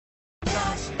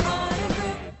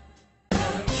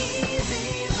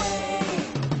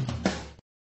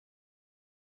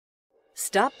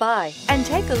Stop by and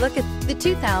take a look at the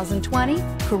 2020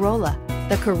 Corolla.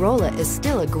 The Corolla is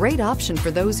still a great option for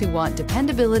those who want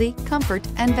dependability, comfort,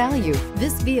 and value.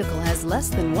 This vehicle has less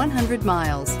than 100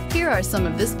 miles. Here are some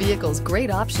of this vehicle's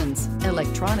great options: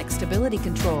 electronic stability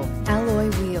control, alloy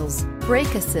wheels,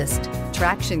 brake assist,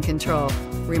 traction control,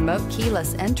 remote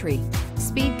keyless entry,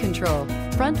 speed control,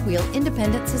 front wheel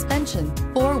independent suspension,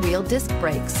 four-wheel disc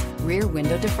brakes, rear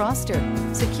window defroster,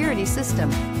 security system.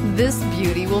 This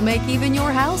beauty will make even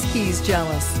your house keys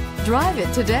jealous. Drive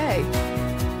it today.